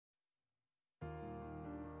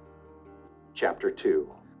Chapter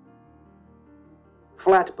 2.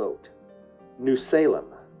 Flatboat, New Salem,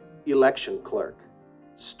 election clerk,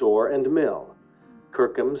 store and mill,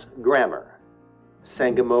 Kirkham's Grammar,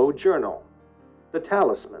 Sangamo Journal, the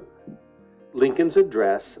Talisman, Lincoln's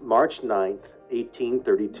Address, March 9,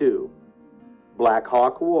 1832, Black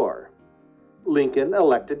Hawk War, Lincoln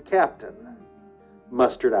elected captain,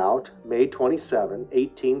 mustered out May 27,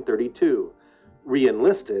 1832,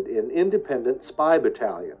 re-enlisted in Independent Spy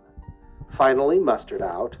Battalion, finally mustered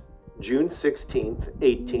out June 16,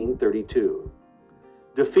 1832,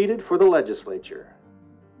 defeated for the legislature,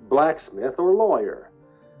 blacksmith or lawyer,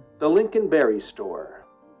 the Lincoln Berry Store,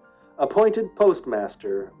 appointed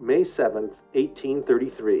postmaster May 7,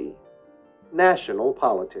 1833, national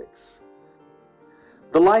politics.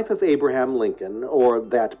 The life of Abraham Lincoln, or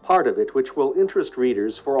that part of it which will interest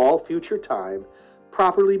readers for all future time,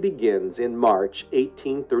 properly begins in March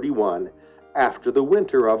 1831, after the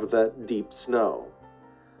winter of the deep snow.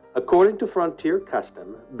 According to frontier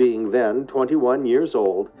custom, being then 21 years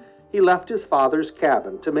old, he left his father's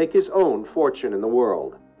cabin to make his own fortune in the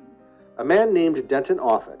world. A man named Denton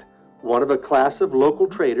Offutt, one of a class of local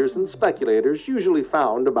traders and speculators usually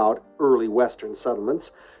found about early Western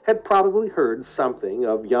settlements, had probably heard something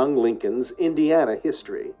of young Lincoln's Indiana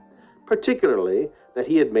history, particularly that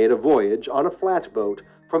he had made a voyage on a flatboat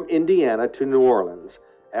from Indiana to New Orleans,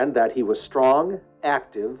 and that he was strong,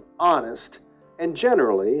 active, honest, and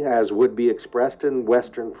generally, as would be expressed in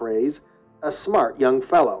Western phrase, a smart young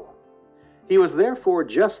fellow. He was therefore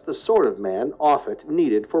just the sort of man Offutt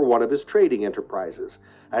needed for one of his trading enterprises,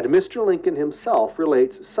 and Mr. Lincoln himself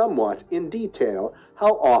relates somewhat in detail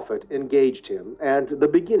how Offutt engaged him and the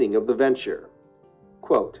beginning of the venture.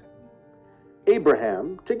 Quote,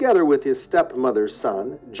 Abraham, together with his stepmother's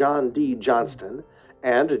son, John D. Johnston,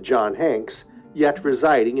 and John Hanks, yet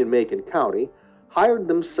residing in Macon County, hired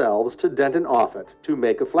themselves to Denton Offutt to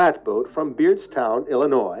make a flatboat from Beardstown,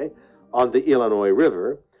 Illinois, on the Illinois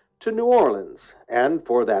River, to New Orleans, and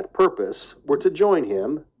for that purpose were to join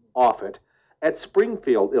him, Offutt, at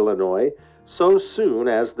Springfield, Illinois, so soon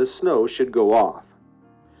as the snow should go off.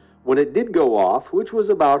 When it did go off, which was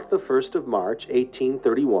about the 1st of March,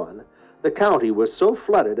 1831, the county was so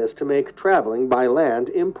flooded as to make traveling by land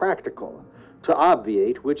impractical, to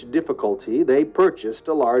obviate which difficulty they purchased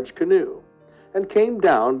a large canoe, and came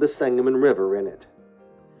down the Sangamon River in it.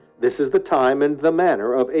 This is the time and the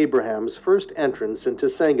manner of Abraham's first entrance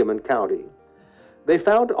into Sangamon County. They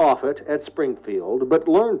found Offutt at Springfield, but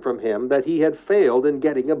learned from him that he had failed in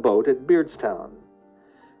getting a boat at Beardstown.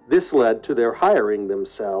 This led to their hiring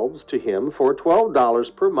themselves to him for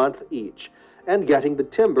 $12 per month each, and getting the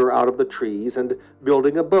timber out of the trees and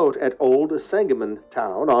building a boat at Old Sangamon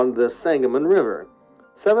Town on the Sangamon River,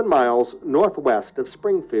 7 miles northwest of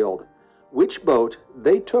Springfield, which boat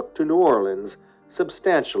they took to New Orleans,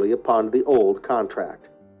 substantially upon the old contract.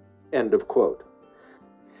 End of quote.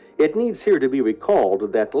 It needs here to be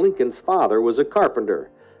recalled that Lincoln's father was a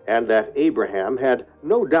carpenter, and that Abraham had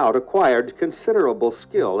no doubt acquired considerable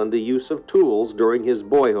skill in the use of tools during his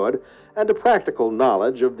boyhood and a practical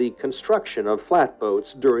knowledge of the construction of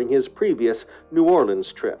flatboats during his previous New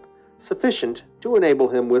Orleans trip, sufficient to enable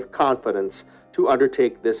him with confidence to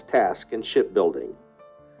undertake this task in shipbuilding.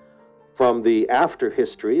 From the after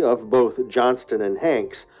history of both Johnston and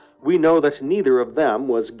Hanks, we know that neither of them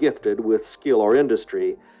was gifted with skill or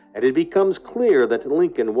industry, and it becomes clear that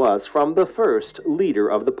Lincoln was from the first leader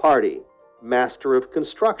of the party, master of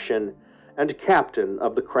construction, and captain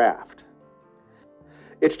of the craft.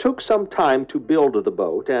 It took some time to build the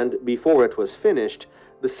boat, and before it was finished,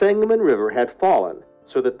 the Sangamon River had fallen,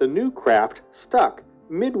 so that the new craft stuck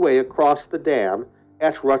midway across the dam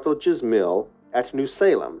at Rutledge's Mill at New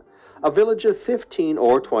Salem, a village of 15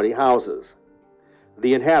 or 20 houses.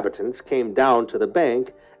 The inhabitants came down to the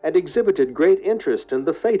bank and exhibited great interest in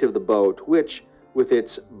the fate of the boat, which, with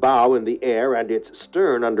its bow in the air and its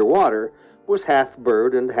stern under water, was half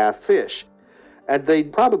bird and half fish, and they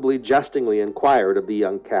probably jestingly inquired of the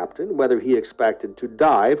young captain whether he expected to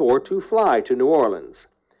dive or to fly to New Orleans.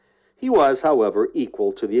 He was, however,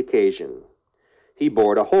 equal to the occasion. He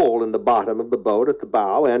bored a hole in the bottom of the boat at the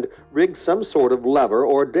bow and rigged some sort of lever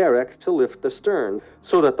or derrick to lift the stern,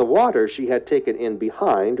 so that the water she had taken in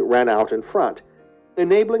behind ran out in front,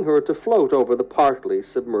 enabling her to float over the partly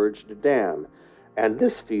submerged dam, and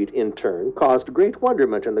this feat in turn caused great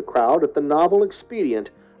wonderment in the crowd at the novel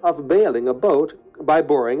expedient of bailing a boat by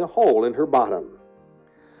boring a hole in her bottom.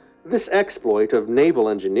 This exploit of naval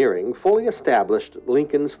engineering fully established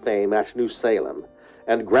Lincoln's fame at New Salem,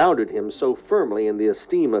 and grounded him so firmly in the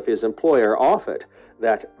esteem of his employer Offutt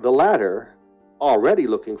that the latter, already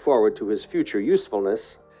looking forward to his future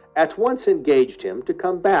usefulness, at once engaged him to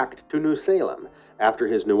come back to New Salem after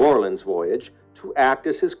his New Orleans voyage to act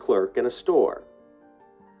as his clerk in a store.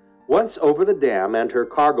 Once over the dam and her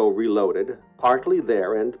cargo reloaded, partly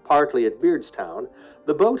there and partly at Beardstown,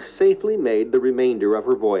 the boat safely made the remainder of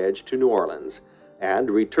her voyage to New Orleans, and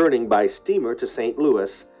returning by steamer to St.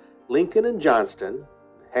 Louis, Lincoln and Johnston,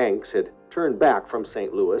 Hanks had turned back from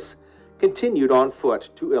St. Louis, continued on foot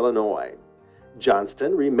to Illinois,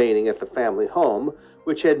 Johnston remaining at the family home,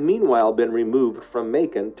 which had meanwhile been removed from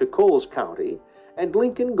Macon to Coles County, and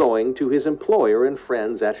Lincoln going to his employer and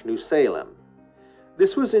friends at New Salem.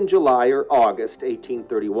 This was in July or August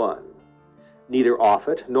 1831. Neither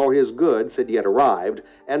Offutt nor his goods had yet arrived,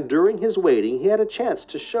 and during his waiting he had a chance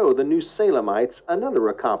to show the New Salemites another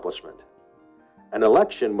accomplishment. An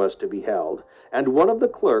election was to be held, and one of the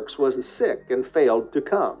clerks was sick and failed to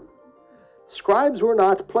come. Scribes were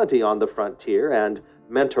not plenty on the frontier, and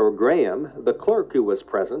Mentor Graham, the clerk who was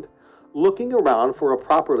present, looking around for a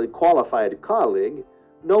properly qualified colleague,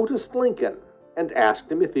 noticed Lincoln and asked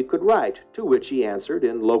him if he could write, to which he answered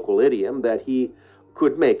in local idiom that he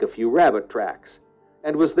could make a few rabbit tracks,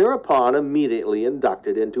 and was thereupon immediately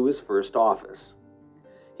inducted into his first office.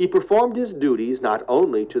 He performed his duties not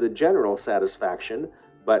only to the general satisfaction,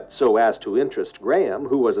 but so as to interest Graham,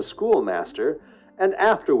 who was a schoolmaster, and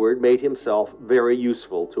afterward made himself very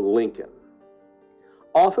useful to Lincoln.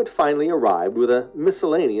 Offutt finally arrived with a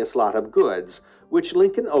miscellaneous lot of goods, which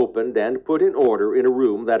Lincoln opened and put in order in a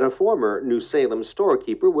room that a former New Salem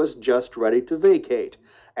storekeeper was just ready to vacate,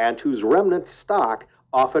 and whose remnant stock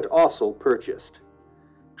Offutt also purchased.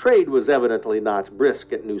 Trade was evidently not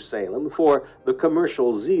brisk at New Salem, for the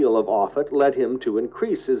commercial zeal of Offutt led him to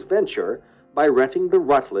increase his venture by renting the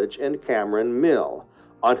Rutledge and Cameron Mill,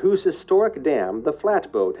 on whose historic dam the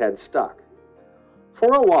flatboat had stuck.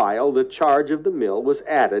 For a while the charge of the mill was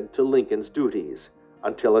added to Lincoln's duties,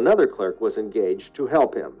 until another clerk was engaged to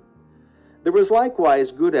help him. There was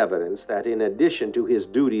likewise good evidence that in addition to his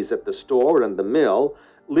duties at the store and the mill,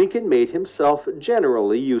 Lincoln made himself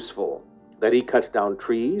generally useful, that he cut down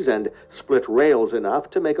trees and split rails enough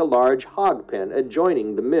to make a large hog pen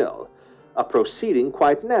adjoining the mill, a proceeding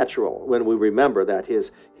quite natural when we remember that his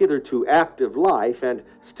hitherto active life and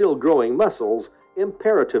still growing muscles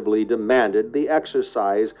imperatively demanded the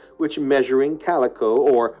exercise which measuring calico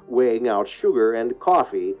or weighing out sugar and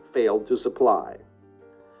coffee failed to supply.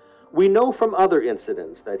 We know from other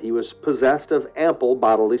incidents that he was possessed of ample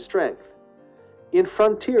bodily strength. In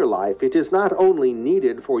frontier life it is not only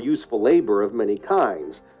needed for useful labor of many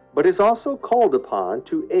kinds, but is also called upon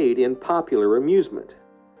to aid in popular amusement.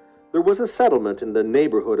 There was a settlement in the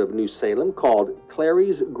neighborhood of New Salem called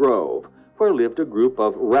Clary's Grove, where lived a group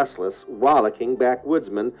of restless, rollicking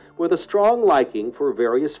backwoodsmen with a strong liking for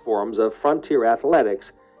various forms of frontier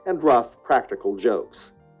athletics and rough practical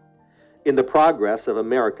jokes. In the progress of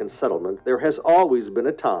American settlement, there has always been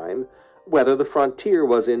a time, whether the frontier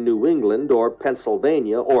was in New England or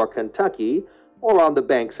Pennsylvania or Kentucky or on the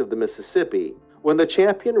banks of the Mississippi, when the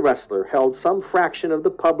champion wrestler held some fraction of the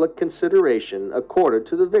public consideration accorded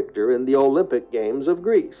to the victor in the Olympic Games of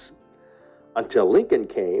Greece. Until Lincoln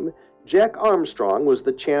came, Jack Armstrong was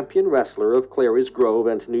the champion wrestler of Clary's Grove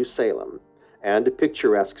and New Salem, and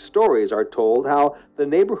picturesque stories are told how the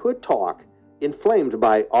neighborhood talk, inflamed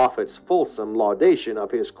by Offutt's fulsome laudation of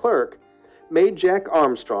his clerk, made Jack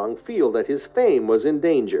Armstrong feel that his fame was in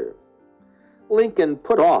danger. Lincoln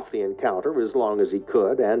put off the encounter as long as he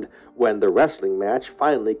could, and when the wrestling match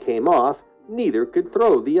finally came off, neither could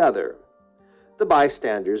throw the other. The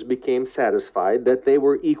bystanders became satisfied that they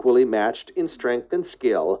were equally matched in strength and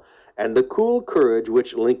skill, and the cool courage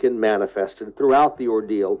which Lincoln manifested throughout the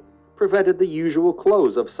ordeal prevented the usual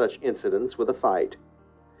close of such incidents with a fight.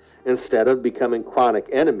 Instead of becoming chronic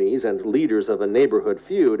enemies and leaders of a neighborhood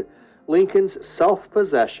feud, Lincoln's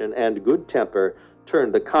self-possession and good temper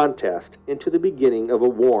turned the contest into the beginning of a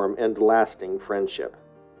warm and lasting friendship.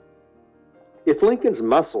 If Lincoln's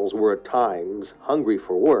muscles were at times hungry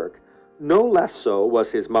for work, no less so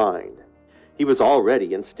was his mind. He was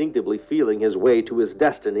already instinctively feeling his way to his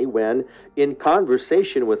destiny when, in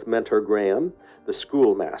conversation with Mentor Graham, the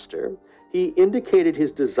schoolmaster, he indicated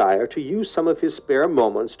his desire to use some of his spare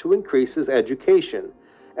moments to increase his education,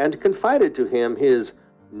 and confided to him his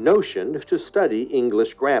notion to study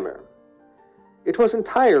English grammar. It was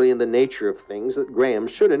entirely in the nature of things that Graham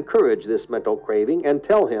should encourage this mental craving and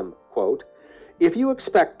tell him, quote, "If you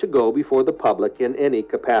expect to go before the public in any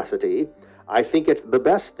capacity, I think it the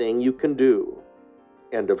best thing you can do."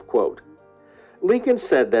 End of quote. Lincoln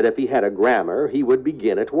said that if he had a grammar, he would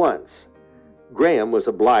begin at once. Graham was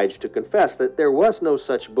obliged to confess that there was no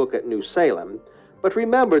such book at New Salem, but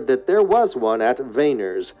remembered that there was one at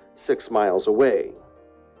Vayner's, 6 miles away.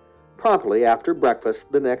 Promptly after breakfast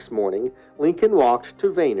the next morning, Lincoln walked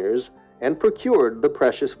to Vayner's and procured the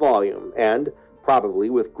precious volume, and, probably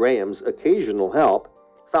with Graham's occasional help,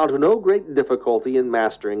 found no great difficulty in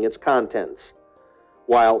mastering its contents.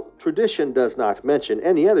 While tradition does not mention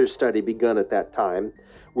any other study begun at that time,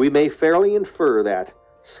 we may fairly infer that,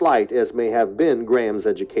 slight as may have been Graham's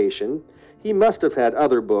education, he must have had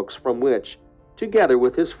other books from which, together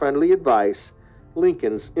with his friendly advice,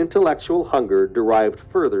 Lincoln's intellectual hunger derived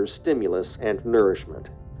further stimulus and nourishment.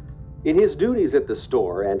 In his duties at the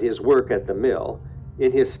store and his work at the mill,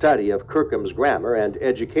 in his study of Kirkham's grammar and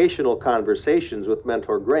educational conversations with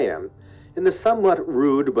Mentor Graham, in the somewhat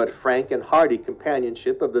rude but frank and hearty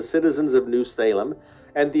companionship of the citizens of New Salem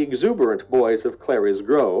and the exuberant boys of Clary's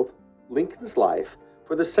Grove, Lincoln's life,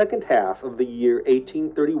 for the second half of the year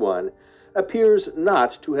 1831, appears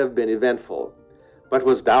not to have been eventful, but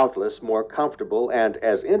was doubtless more comfortable and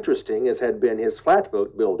as interesting as had been his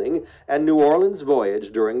flatboat building and New Orleans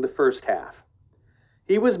voyage during the first half.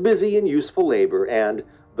 He was busy in useful labor, and,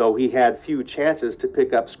 though he had few chances to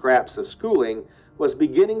pick up scraps of schooling, was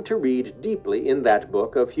beginning to read deeply in that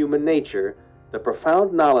book of human nature, the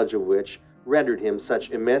profound knowledge of which rendered him such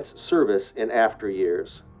immense service in after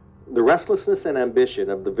years. The restlessness and ambition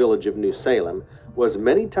of the village of New Salem was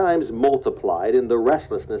many times multiplied in the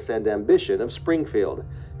restlessness and ambition of Springfield,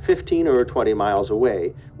 15 or 20 miles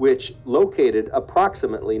away, which, located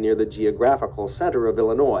approximately near the geographical center of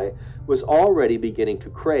Illinois, was already beginning to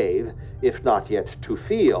crave, if not yet to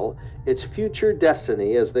feel, its future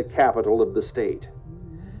destiny as the capital of the state.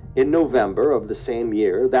 In November of the same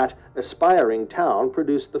year, that aspiring town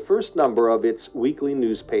produced the first number of its weekly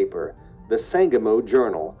newspaper, the Sangamo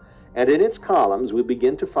Journal, and in its columns we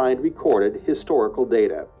begin to find recorded historical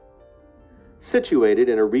data. Situated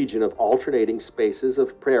in a region of alternating spaces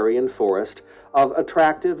of prairie and forest, of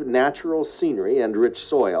attractive natural scenery and rich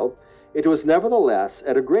soil, it was nevertheless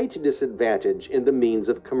at a great disadvantage in the means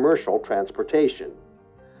of commercial transportation.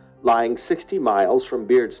 Lying 60 miles from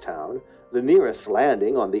Beardstown, the nearest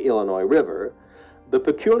landing on the Illinois River, the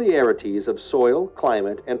peculiarities of soil,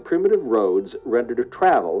 climate, and primitive roads rendered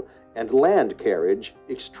travel and land carriage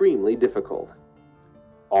extremely difficult,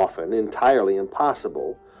 often entirely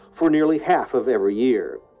impossible, for nearly half of every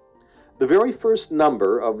year. The very first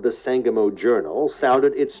number of the Sangamo Journal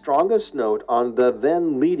sounded its strongest note on the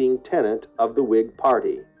then leading tenet of the Whig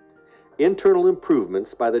party, internal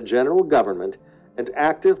improvements by the general government and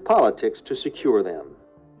active politics to secure them.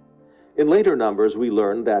 In later numbers we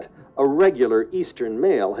learned that a regular Eastern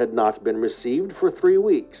mail had not been received for 3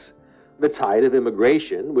 weeks. The tide of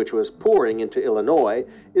immigration, which was pouring into Illinois,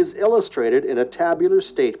 is illustrated in a tabular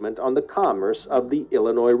statement on the commerce of the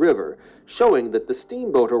Illinois River, showing that the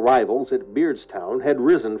steamboat arrivals at Beardstown had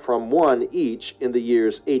risen from 1 each in the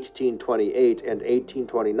years 1828 and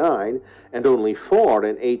 1829, and only 4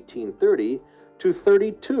 in 1830, to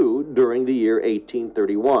 32 during the year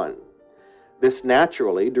 1831. This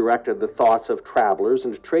naturally directed the thoughts of travelers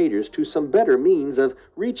and traders to some better means of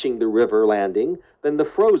reaching the river landing than the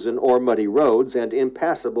frozen or muddy roads and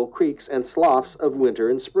impassable creeks and sloughs of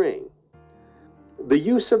winter and spring. The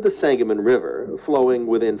use of the Sangamon River, flowing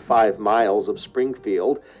within 5 miles of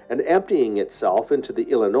Springfield and emptying itself into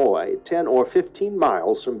the Illinois 10 or 15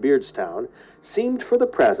 miles from Beardstown, seemed for the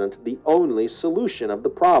present the only solution of the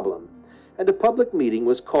problem, and a public meeting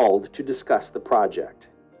was called to discuss the project.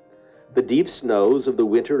 The deep snows of the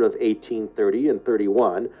winter of 1830 and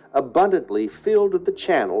 31 abundantly filled the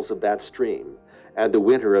channels of that stream, and the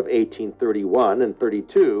winter of 1831 and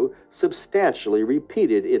 32 substantially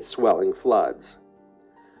repeated its swelling floods.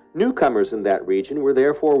 Newcomers in that region were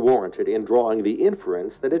therefore warranted in drawing the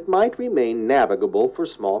inference that it might remain navigable for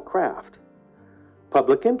small craft.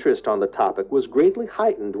 Public interest on the topic was greatly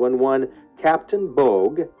heightened when one Captain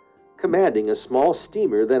Bogue, commanding a small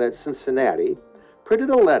steamer then at Cincinnati, printed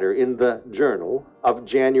a letter in the Journal of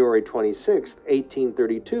January 26,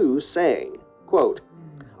 1832, saying, quote,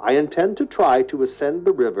 "I intend to try to ascend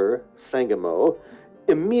the river Sangamo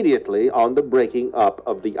immediately on the breaking up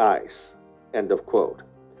of the ice." End of quote.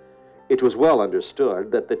 It was well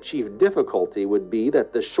understood that the chief difficulty would be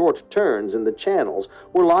that the short turns in the channels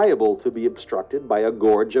were liable to be obstructed by a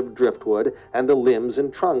gorge of driftwood and the limbs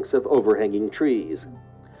and trunks of overhanging trees.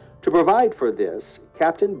 To provide for this,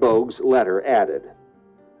 Captain Bogue's letter added,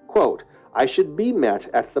 quote, "I should be met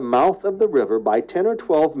at the mouth of the river by 10 or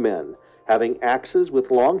 12 men, having axes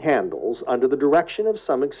with long handles, under the direction of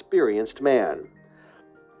some experienced man.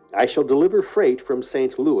 I shall deliver freight from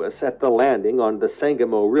St. Louis at the landing on the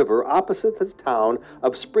Sangamo River opposite the town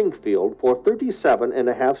of Springfield for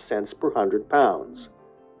 37.5 cents per 100 pounds.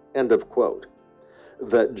 End of quote.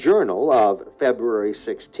 The Journal of February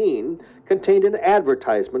 16 contained an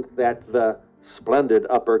advertisement that the splendid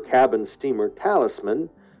upper cabin steamer Talisman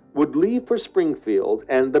would leave for Springfield,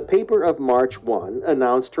 and the paper of March 1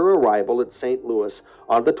 announced her arrival at St. Louis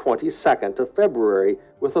on the 22nd of February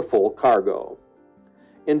with a full cargo.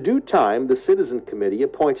 In due time, the Citizen Committee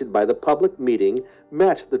appointed by the public meeting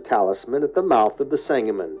met the Talisman at the mouth of the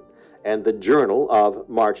Sangamon, and the Journal of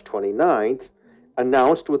March 29th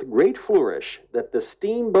announced with great flourish that the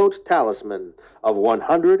steamboat Talisman of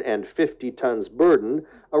 150 tons burden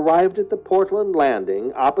arrived at the Portland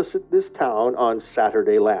landing opposite this town on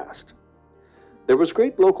Saturday last. There was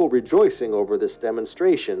great local rejoicing over this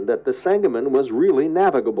demonstration that the Sangamon was really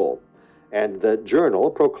navigable, and the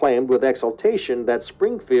Journal proclaimed with exultation that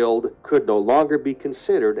Springfield could no longer be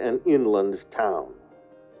considered an inland town.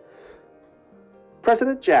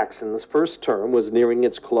 President Jackson's first term was nearing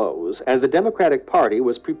its close, and the Democratic Party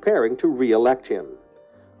was preparing to re-elect him.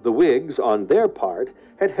 The Whigs, on their part,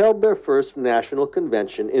 had held their first national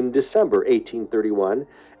convention in December 1831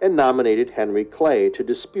 and nominated Henry Clay to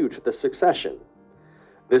dispute the succession.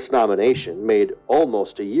 This nomination, made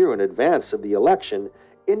almost a year in advance of the election,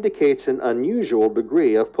 indicates an unusual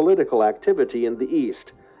degree of political activity in the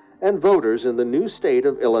East, and voters in the new state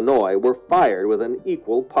of Illinois were fired with an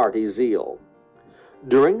equal party zeal.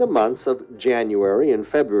 During the months of January and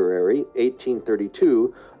February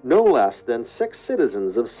 1832, no less than 6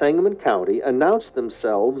 citizens of Sangamon County announced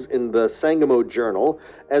themselves in the Sangamo Journal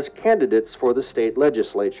as candidates for the state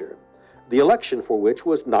legislature, the election for which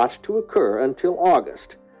was not to occur until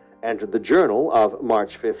August, and the Journal of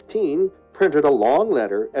March 15 printed a long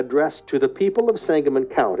letter addressed to the people of Sangamon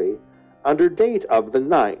County under date of the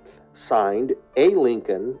 9th, signed A.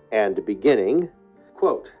 Lincoln, and beginning,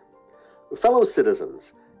 quote, "Fellow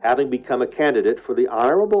citizens, having become a candidate for the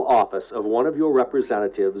honorable office of one of your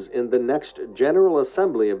representatives in the next General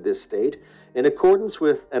Assembly of this state, in accordance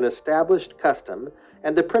with an established custom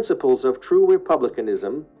and the principles of true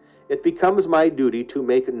republicanism, it becomes my duty to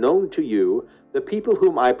make known to you, the people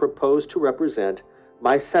whom I propose to represent,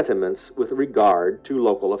 my sentiments with regard to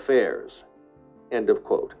local affairs." End of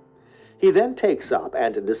quote. He then takes up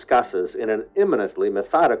and discusses in an eminently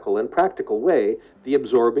methodical and practical way the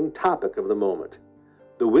absorbing topic of the moment,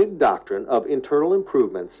 the Whig doctrine of internal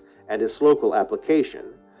improvements and its local application,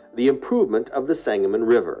 the improvement of the Sangamon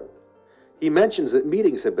River. He mentions that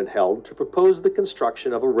meetings have been held to propose the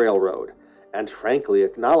construction of a railroad, and frankly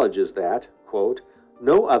acknowledges that, quote,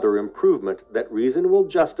 "no other improvement that reason will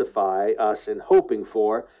justify us in hoping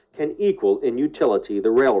for can equal in utility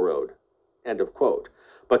the railroad," end of quote,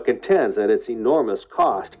 but contends that its enormous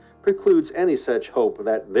cost precludes any such hope,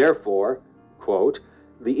 that therefore, quote,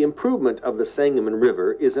 "the improvement of the Sangamon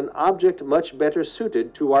River is an object much better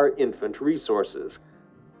suited to our infant resources,"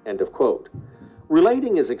 end of quote.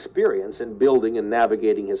 Relating his experience in building and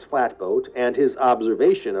navigating his flatboat and his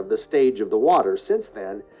observation of the stage of the water since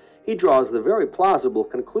then, he draws the very plausible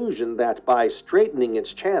conclusion that by straightening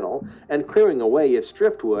its channel and clearing away its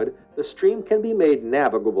driftwood, the stream can be made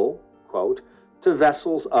navigable, quote, "to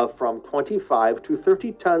vessels of from 25 to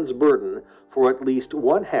 30 tons burden for at least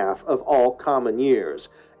 1/2 of all common years,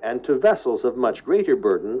 and to vessels of much greater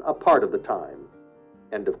burden a part of the time."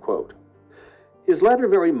 End of quote. His letter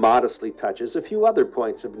very modestly touches a few other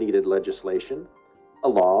points of needed legislation: a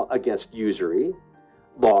law against usury,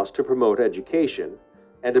 laws to promote education,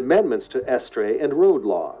 and amendments to estray and road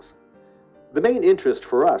laws. The main interest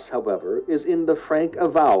for us, however, is in the frank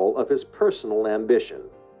avowal of his personal ambition.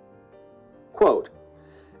 Quote,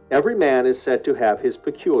 "Every man is said to have his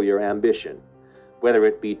peculiar ambition. Whether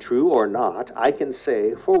it be true or not, I can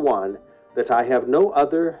say, for one, that I have no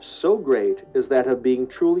other so great as that of being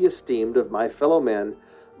truly esteemed of my fellow men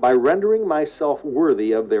by rendering myself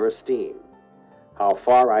worthy of their esteem. How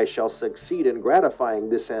far I shall succeed in gratifying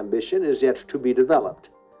this ambition is yet to be developed.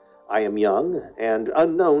 I am young and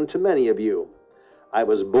unknown to many of you. I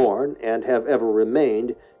was born and have ever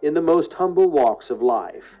remained in the most humble walks of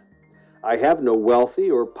life. I have no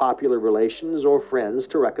wealthy or popular relations or friends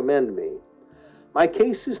to recommend me. My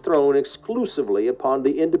case is thrown exclusively upon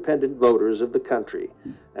the independent voters of the country,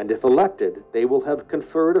 and if elected, they will have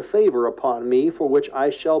conferred a favor upon me for which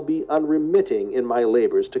I shall be unremitting in my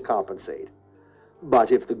labors to compensate.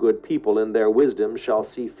 But if the good people in their wisdom shall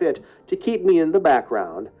see fit to keep me in the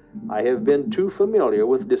background, I have been too familiar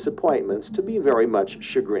with disappointments to be very much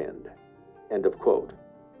chagrined." End of quote.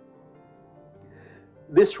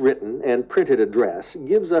 This written and printed address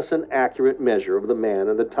gives us an accurate measure of the man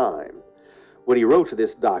and the time. When he wrote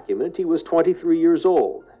this document, he was 23 years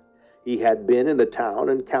old. He had been in the town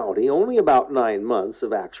and county only about 9 months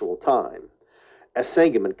of actual time. As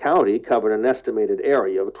Sangamon County covered an estimated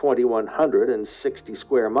area of 2,160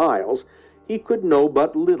 square miles, he could know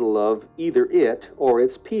but little of either it or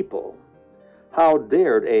its people. How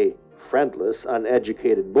dared a friendless,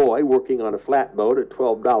 uneducated boy working on a flatboat at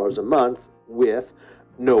 $12 a month, with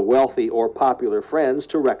no wealthy or popular friends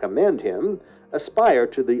to recommend him, aspire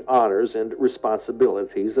to the honors and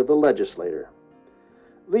responsibilities of a legislator?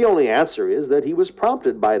 The only answer is that he was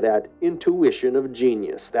prompted by that intuition of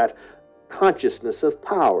genius, that consciousness of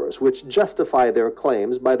powers which justify their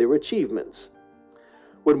claims by their achievements.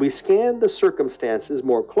 When we scan the circumstances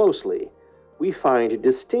more closely, we find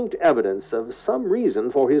distinct evidence of some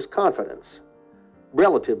reason for his confidence.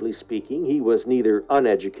 Relatively speaking, he was neither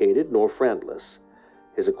uneducated nor friendless.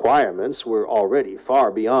 His acquirements were already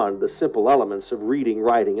far beyond the simple elements of reading,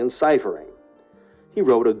 writing, and ciphering. He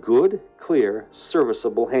wrote a good, clear,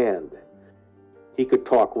 serviceable hand. He could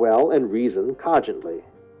talk well and reason cogently.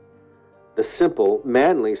 The simple,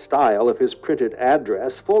 manly style of his printed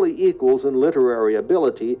address fully equals in literary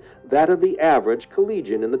ability that of the average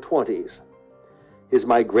collegian in the 20s. His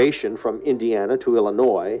migration from Indiana to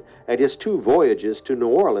Illinois and his 2 voyages to New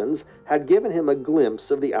Orleans had given him a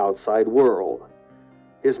glimpse of the outside world.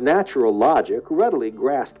 His natural logic readily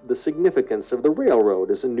grasped the significance of the railroad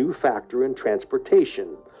as a new factor in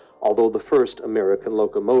transportation, although the first American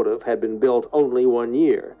locomotive had been built only 1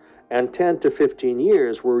 year, and 10 to 15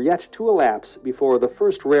 years were yet to elapse before the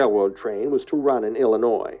first railroad train was to run in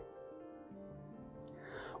Illinois.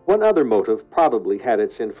 One other motive probably had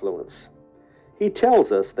its influence. He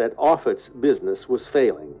tells us that Offutt's business was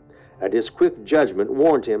failing, and his quick judgment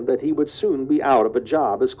warned him that he would soon be out of a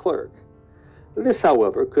job as clerk. This,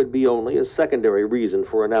 however, could be only a secondary reason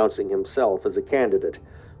for announcing himself as a candidate,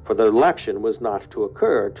 for the election was not to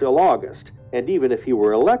occur till August, and even if he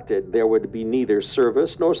were elected, there would be neither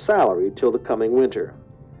service nor salary till the coming winter.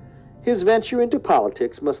 His venture into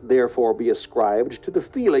politics must therefore be ascribed to the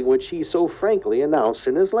feeling which he so frankly announced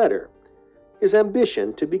in his letter, his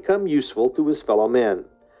ambition to become useful to his fellow men,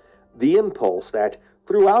 the impulse that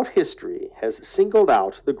throughout history has singled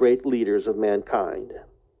out the great leaders of mankind.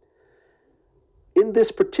 In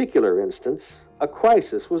this particular instance, a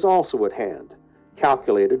crisis was also at hand,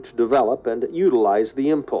 calculated to develop and utilize the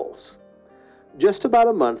impulse. Just about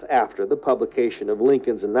a month after the publication of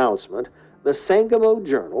Lincoln's announcement, the Sangamo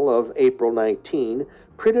Journal of April 19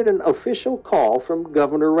 printed an official call from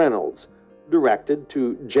Governor Reynolds, directed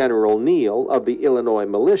to General Neal of the Illinois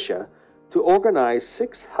militia to organize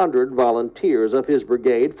 600 volunteers of his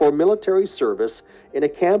brigade for military service in a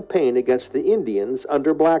campaign against the Indians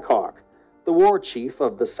under Black Hawk, the war chief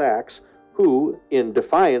of the Sacs, who, in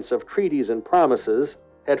defiance of treaties and promises,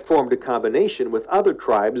 had formed a combination with other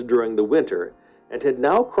tribes during the winter and had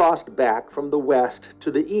now crossed back from the west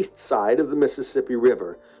to the east side of the Mississippi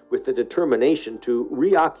River with the determination to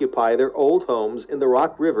reoccupy their old homes in the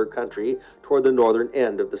Rock River country toward the northern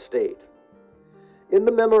end of the state. In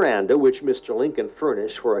the memoranda which Mr. Lincoln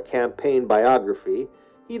furnished for a campaign biography,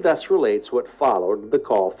 he thus relates what followed the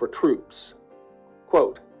call for troops.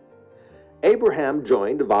 Quote, Abraham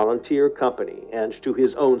joined a volunteer company and, to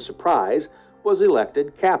his own surprise, was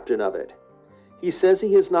elected captain of it. He says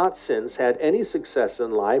he has not since had any success in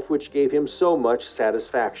life which gave him so much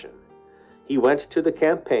satisfaction. He went to the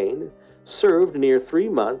campaign, served near 3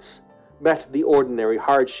 months, met the ordinary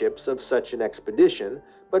hardships of such an expedition,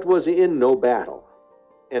 but was in no battle.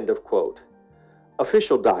 End of quote.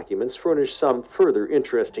 Official documents furnish some further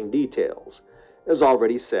interesting details. As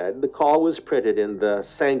already said, the call was printed in the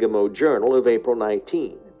Sangamo Journal of April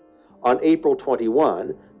 19. On April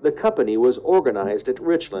 21, the company was organized at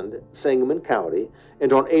Richland, Sangamon County,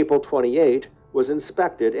 and on April 28 was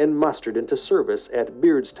inspected and mustered into service at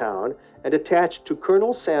Beardstown and attached to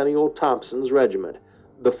Colonel Samuel Thompson's regiment,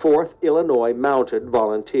 the 4th Illinois Mounted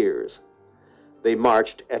Volunteers. They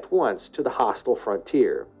marched at once to the hostile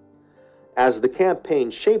frontier. As the campaign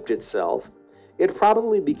shaped itself, it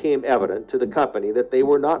probably became evident to the company that they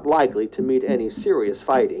were not likely to meet any serious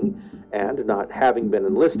fighting, and not having been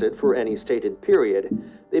enlisted for any stated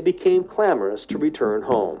period, they became clamorous to return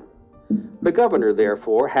home. The governor,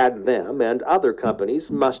 therefore, had them and other companies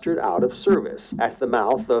mustered out of service at the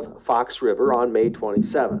mouth of Fox River on May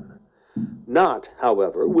 27. Not,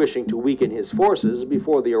 however, wishing to weaken his forces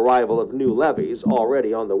before the arrival of new levies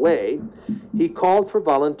already on the way, he called for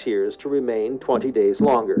volunteers to remain 20 days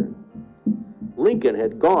longer. Lincoln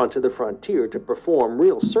had gone to the frontier to perform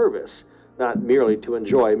real service, not merely to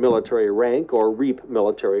enjoy military rank or reap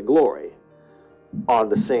military glory. On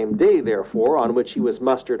the same day, therefore, on which he was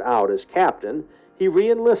mustered out as captain, he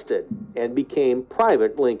re-enlisted and became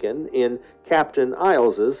Private Lincoln in Captain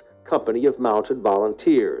Iles's company of mounted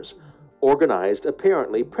volunteers, organized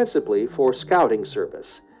apparently principally for scouting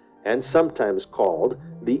service, and sometimes called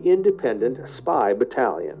the Independent Spy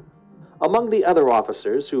Battalion. Among the other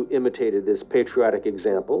officers who imitated this patriotic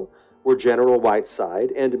example were General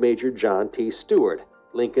Whiteside and Major John T. Stuart,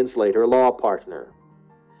 Lincoln's later law partner.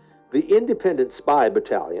 The Independent Spy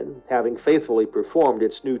Battalion, having faithfully performed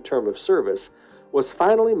its new term of service, was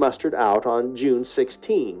finally mustered out on June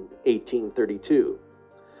 16, 1832.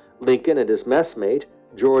 Lincoln and his messmate,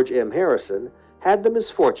 George M. Harrison, had the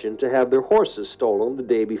misfortune to have their horses stolen the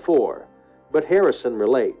day before, but Harrison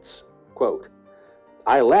relates, quote,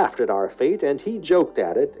 "I laughed at our fate, and he joked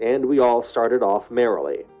at it, and we all started off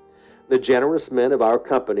merrily. The generous men of our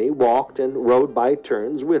company walked and rode by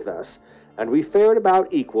turns with us, and we fared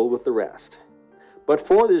about equal with the rest. But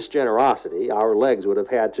for this generosity, our legs would have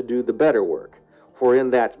had to do the better work, for in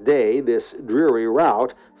that day this dreary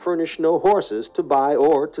route furnished no horses to buy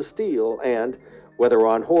or to steal, and, whether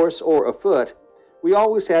on horse or afoot, we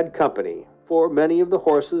always had company, for many of the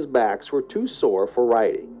horses' backs were too sore for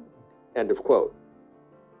riding." End of quote.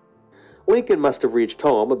 Lincoln must have reached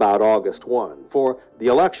home about August 1, for the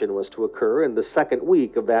election was to occur in the second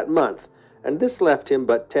week of that month, and this left him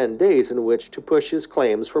but 10 days in which to push his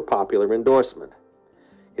claims for popular endorsement.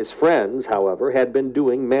 His friends, however, had been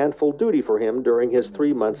doing manful duty for him during his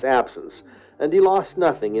 3 months' absence, and he lost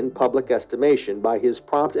nothing in public estimation by his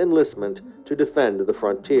prompt enlistment to defend the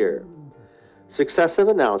frontier. Successive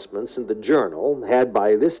announcements in the Journal had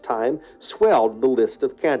by this time swelled the list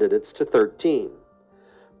of candidates to 13.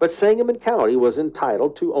 But Sangamon County was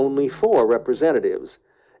entitled to only 4 representatives,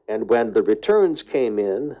 and when the returns came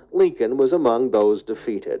in, Lincoln was among those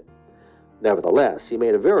defeated. Nevertheless, he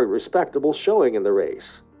made a very respectable showing in the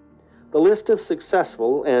race. The list of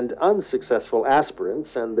successful and unsuccessful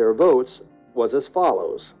aspirants and their votes was as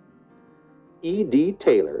follows: E. D.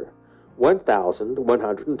 Taylor,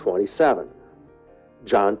 1,127.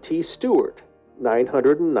 John T. Stewart,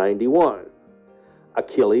 991.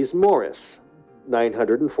 Achilles Morris,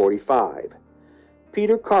 945.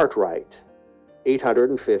 Peter Cartwright,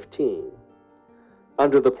 815.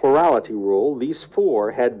 Under the plurality rule, these 4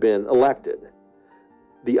 had been elected.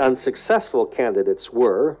 The unsuccessful candidates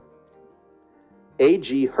were A.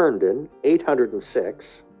 G. Herndon,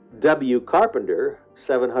 806, W. Carpenter,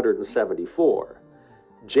 774,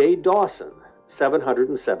 J. Dawson,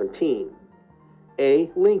 717,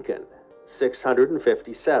 A. Lincoln,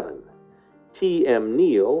 657, T. M.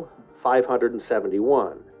 Neal,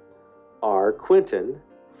 571, R. Quinton,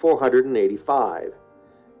 485,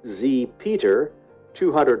 Z. Peter,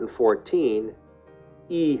 214,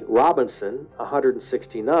 E. Robinson,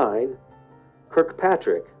 169,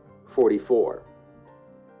 Kirkpatrick, 44.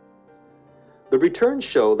 The returns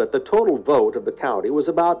show that the total vote of the county was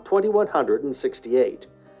about 2,168.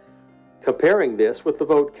 Comparing this with the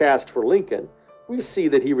vote cast for Lincoln, we see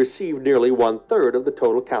that he received nearly 1/3 of the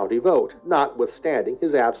total county vote, notwithstanding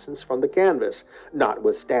his absence from the canvass,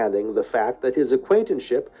 notwithstanding the fact that his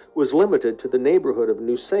acquaintanceship was limited to the neighborhood of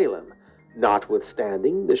New Salem,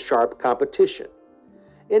 notwithstanding the sharp competition.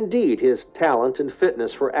 Indeed, his talent and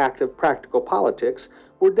fitness for active practical politics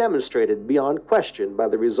were demonstrated beyond question by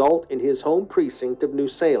the result in his home precinct of New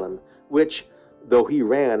Salem, which, though he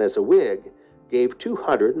ran as a Whig, gave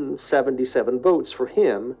 277 votes for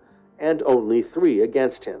him and only 3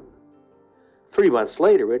 against him. 3 months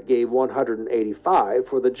later, it gave 185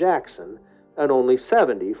 for the Jackson and only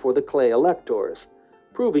 70 for the Clay electors,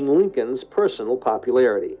 proving Lincoln's personal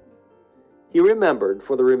popularity. He remembered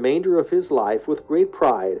for the remainder of his life with great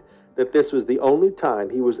pride that this was the only time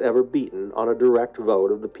he was ever beaten on a direct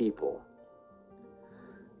vote of the people.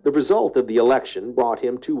 The result of the election brought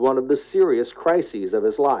him to one of the serious crises of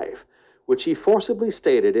his life, which he forcibly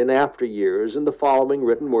stated in after years in the following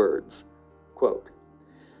written words, quote,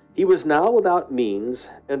 "He was now without means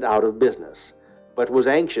and out of business, but was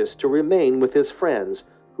anxious to remain with his friends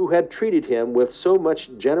who had treated him with so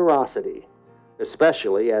much generosity,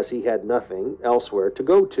 especially as he had nothing elsewhere to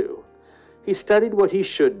go to. He studied what he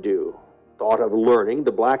should do, thought of learning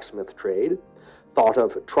the blacksmith trade, thought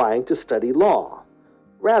of trying to study law,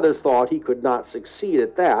 rather thought he could not succeed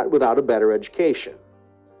at that without a better education."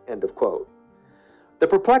 End of quote. The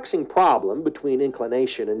perplexing problem between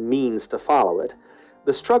inclination and means to follow it,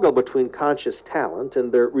 the struggle between conscious talent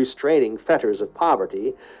and the restraining fetters of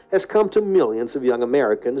poverty, has come to millions of young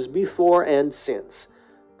Americans before and since,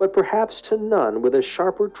 but perhaps to none with a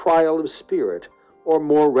sharper trial of spirit or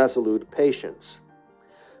more resolute patience.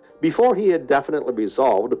 Before he had definitely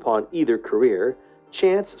resolved upon either career,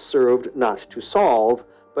 chance served not to solve,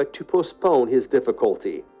 but to postpone his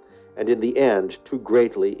difficulty, and in the end to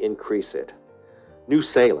greatly increase it. New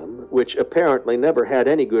Salem, which apparently never had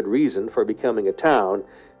any good reason for becoming a town,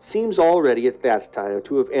 seems already at that time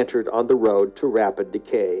to have entered on the road to rapid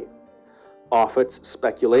decay. Offutt's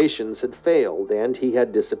speculations had failed, and he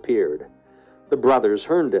had disappeared. The brothers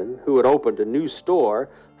Herndon, who had opened a new store,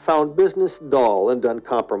 found business dull and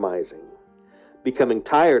uncompromising. Becoming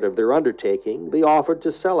tired of their undertaking, they offered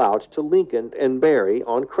to sell out to Lincoln and Berry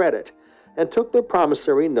on credit, and took their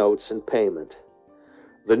promissory notes in payment.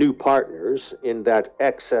 The new partners, in that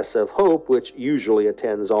excess of hope which usually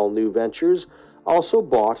attends all new ventures, also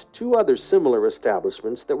bought two other similar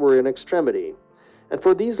establishments that were in extremity, and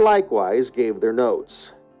for these likewise gave their notes.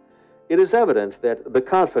 It is evident that the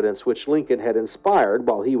confidence which Lincoln had inspired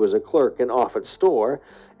while he was a clerk in Offutt's store,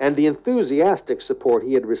 and the enthusiastic support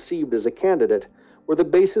he had received as a candidate, were the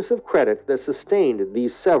basis of credit that sustained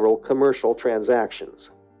these several commercial transactions.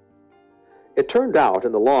 It turned out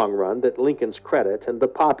in the long run that Lincoln's credit and the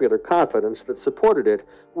popular confidence that supported it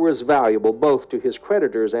were as valuable both to his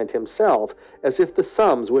creditors and himself as if the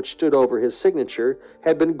sums which stood over his signature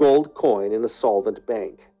had been gold coin in a solvent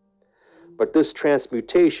bank. But this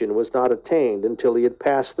transmutation was not attained until he had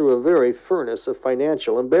passed through a very furnace of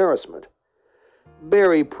financial embarrassment.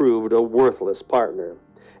 Berry proved a worthless partner,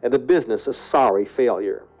 and the business a sorry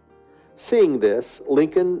failure. Seeing this,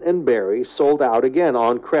 Lincoln and Berry sold out again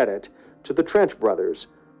on credit to the Trent brothers,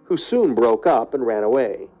 who soon broke up and ran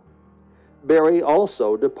away. Berry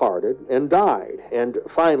also departed and died, and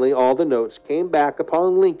finally all the notes came back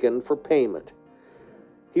upon Lincoln for payment.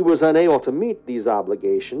 He was unable to meet these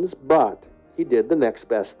obligations, but he did the next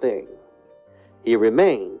best thing. He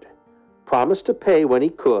remained, promised to pay when he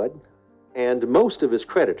could, and most of his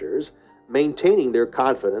creditors, maintaining their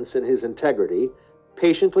confidence in his integrity,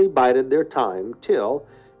 patiently bided their time till,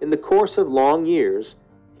 in the course of long years,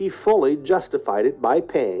 he fully justified it by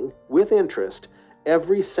paying, with interest,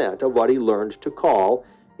 every cent of what he learned to call,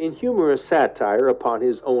 in humorous satire upon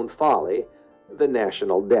his own folly, the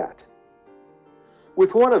national debt.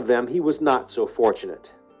 With one of them he was not so fortunate.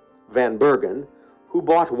 Van Bergen, who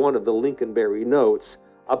bought one of the Lincoln-Berry notes,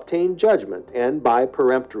 obtained judgment, and by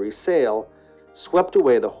peremptory sale, swept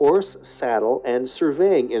away the horse, saddle, and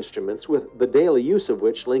surveying instruments with the daily use of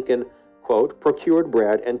which Lincoln, quote, procured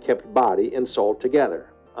bread and kept body and soul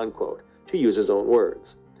together, unquote, to use his own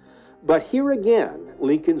words. But here again,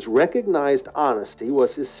 Lincoln's recognized honesty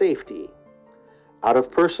was his safety. Out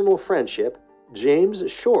of personal friendship, James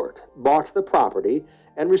Short bought the property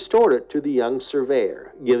and restored it to the young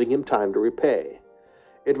surveyor, giving him time to repay.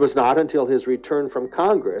 It was not until his return from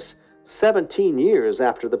Congress, 17 years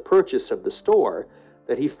after the purchase of the store,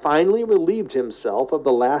 that he finally relieved himself of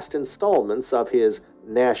the last installments of his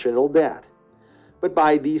national debt. But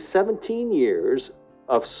by these 17 years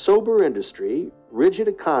of sober industry, rigid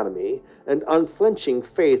economy, and unflinching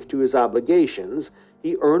faith to his obligations,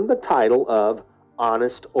 he earned the title of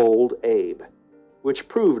Honest Old Abe, which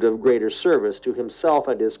proved of greater service to himself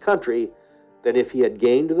and his country than if he had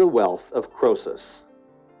gained the wealth of Croesus.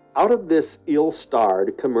 Out of this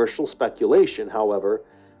ill-starred commercial speculation, however,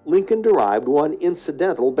 Lincoln derived one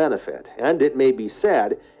incidental benefit, and it may be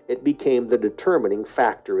said it became the determining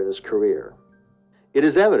factor in his career. It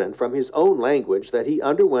is evident from his own language that he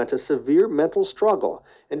underwent a severe mental struggle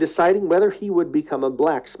in deciding whether he would become a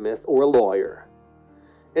blacksmith or a lawyer.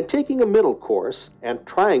 In taking a middle course and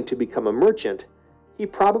trying to become a merchant, he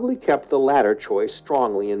probably kept the latter choice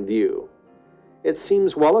strongly in view. It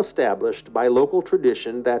seems well established by local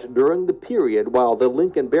tradition that during the period while the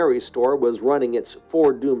Lincoln-Berry store was running its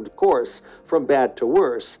foredoomed course from bad to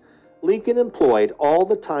worse, Lincoln employed all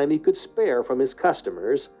the time he could spare from his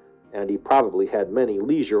customers, and he probably had many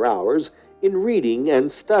leisure hours, in reading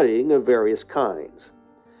and studying of various kinds.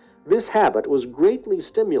 This habit was greatly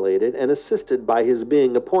stimulated and assisted by his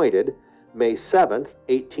being appointed, May 7,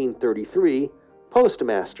 1833,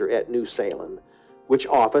 postmaster at New Salem, which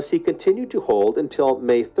office he continued to hold until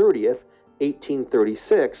May 30,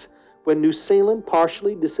 1836, when New Salem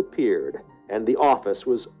partially disappeared and the office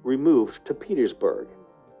was removed to Petersburg.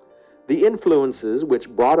 The influences which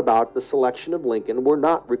brought about the selection of Lincoln were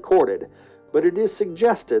not recorded, but it is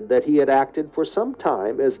suggested that he had acted for some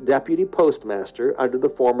time as deputy postmaster under the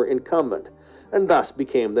former incumbent, and thus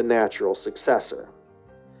became the natural successor.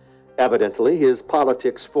 Evidently, his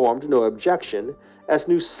politics formed no objection, as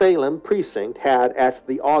New Salem precinct had at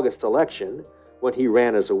the August election, when he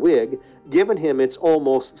ran as a Whig, given him its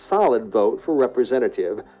almost solid vote for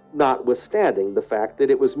representative notwithstanding the fact that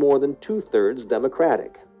it was more than two-thirds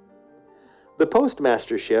Democratic. The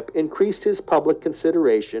postmastership increased his public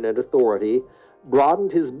consideration and authority,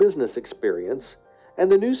 broadened his business experience,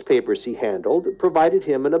 and the newspapers he handled provided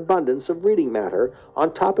him an abundance of reading matter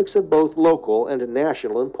on topics of both local and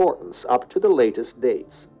national importance up to the latest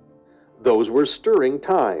dates. Those were stirring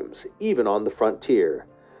times, even on the frontier.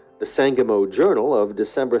 The Sangamo Journal of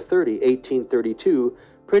December 30, 1832,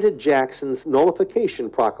 printed Jackson's nullification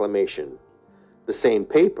proclamation. The same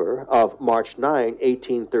paper, of March 9,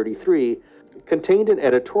 1833, contained an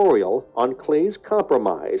editorial on Clay's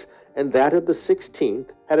compromise, and that of the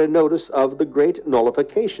 16th had a notice of the great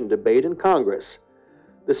nullification debate in Congress.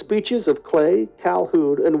 The speeches of Clay,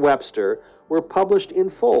 Calhoun, and Webster were published in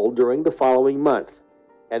full during the following month,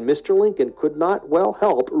 and Mr. Lincoln could not well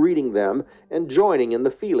help reading them and joining in the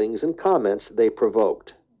feelings and comments they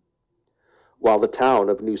provoked. While the town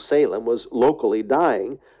of New Salem was locally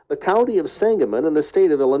dying, the county of Sangamon and the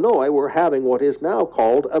state of Illinois were having what is now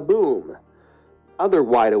called a boom. Other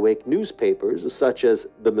wide-awake newspapers, such as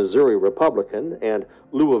the Missouri Republican and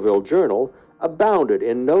Louisville Journal, abounded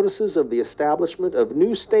in notices of the establishment of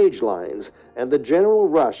new stage lines and the general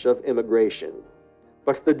rush of immigration.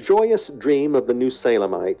 But the joyous dream of the New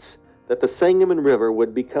Salemites, that the Sangamon River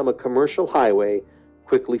would become a commercial highway,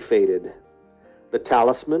 quickly faded. The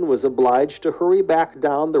Talisman was obliged to hurry back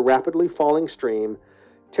down the rapidly falling stream,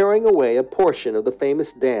 tearing away a portion of the famous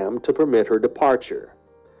dam to permit her departure.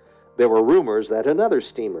 There were rumors that another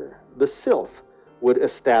steamer, the Sylph, would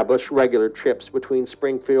establish regular trips between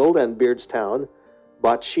Springfield and Beardstown,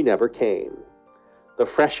 but she never came. The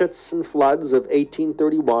freshets and floods of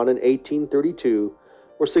 1831 and 1832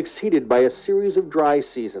 were succeeded by a series of dry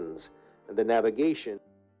seasons, and the navigation